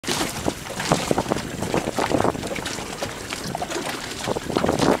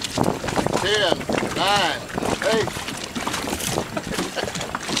10, 9, 8.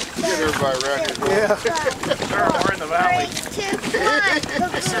 Get everybody around here. Yeah. We're in the valley. 3,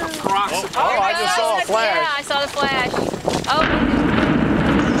 2, 1. Oh, I just saw a flash. Yeah, I saw the flash. Oh.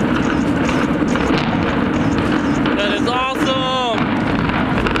 That is awesome.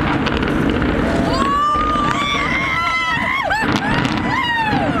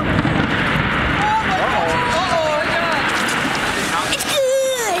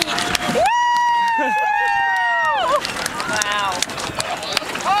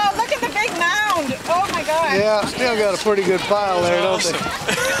 Yeah, still got a pretty good pile there, don't they?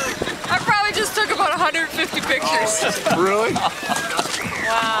 I probably just took about 150 pictures. Really?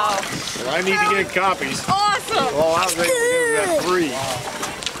 Wow. Well, I need to get copies. Awesome. Well, I was able to get 3.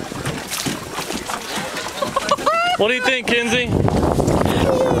 What do you think, Kinsey? He's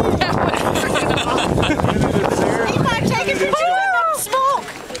not taking pictures. Smoke.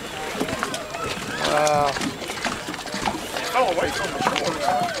 Wow. Oh, away from the shore.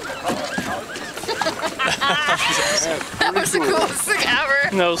 That was the coolest thing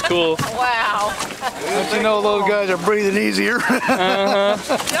ever. That was cool. Wow. Don't you know those guys are breathing easier? Yeah, but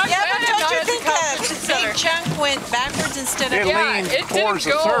don't you think that big chunk went backwards instead of... It leaned it towards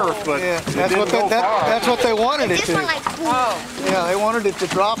the didn't go. surf, but Yeah, it that's didn't what go far. that's what they wanted it This to. one like Oh. Yeah, they wanted it to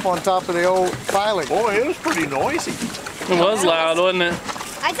drop on top of the old piling. Boy, it was pretty noisy. It was loud, wasn't it?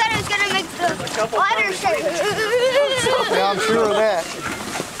 I thought it was going to make the water shake. Yeah, I'm sure of that.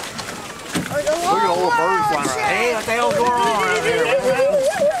 Or the Look at all the birds flying around. Hey, what the hell's going on around here?